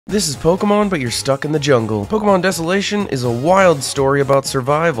This is Pokemon, but you're stuck in the jungle. Pokémon Desolation is a wild story about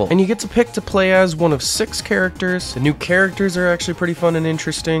survival, and you get to pick to play as one of 6 characters. The new characters are actually pretty fun and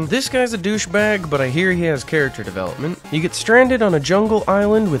interesting. This guy's a douchebag, but I hear he has character development. You get stranded on a jungle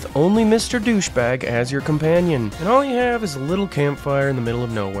island with only Mr. Douchebag as your companion, and all you have is a little campfire in the middle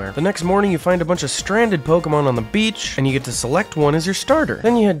of nowhere. The next morning you find a bunch of stranded Pokemon on the beach, and you get to select one as your starter.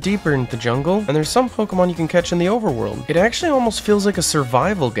 Then you head deeper into the jungle, and there's some Pokemon you can catch in the overworld. It actually almost feels like a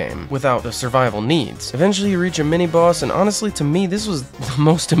survival game without the survival needs. Eventually you reach a mini-boss, and honestly to me this was the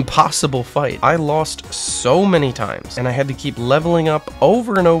most impossible fight. I lost so many times, and I had to keep leveling up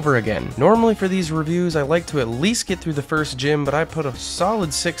over and over again. Normally for these reviews I like to at least get through the first gym, but I put a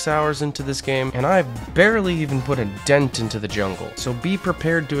solid 6 hours into this game, and I've barely even put a dent into the jungle. So be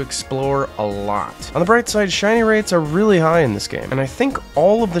prepared to explore a lot. On the bright side, shiny rates are really high in this game, and I think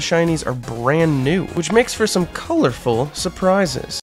all of the shinies are brand new, which makes for some colorful surprises.